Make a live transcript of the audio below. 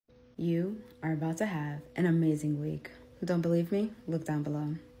You are about to have an amazing week. Don't believe me? Look down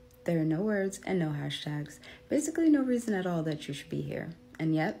below. There are no words and no hashtags. Basically no reason at all that you should be here.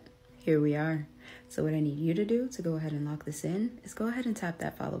 And yet, here we are. So what I need you to do to go ahead and lock this in is go ahead and tap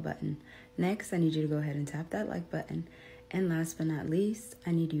that follow button. Next, I need you to go ahead and tap that like button. And last but not least,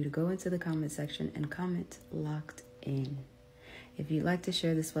 I need you to go into the comment section and comment locked in. If you'd like to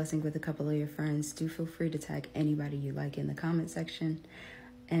share this blessing with a couple of your friends, do feel free to tag anybody you like in the comment section.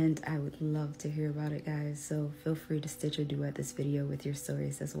 And I would love to hear about it, guys. So feel free to stitch or duet this video with your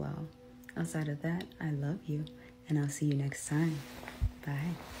stories as well. Outside of that, I love you. And I'll see you next time. Bye.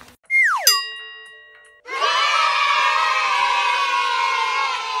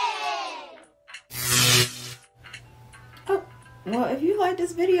 Oh, well, if you like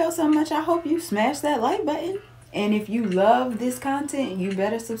this video so much, I hope you smash that like button. And if you love this content, you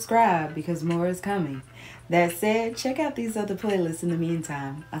better subscribe because more is coming. That said, check out these other playlists in the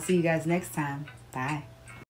meantime. I'll see you guys next time. Bye.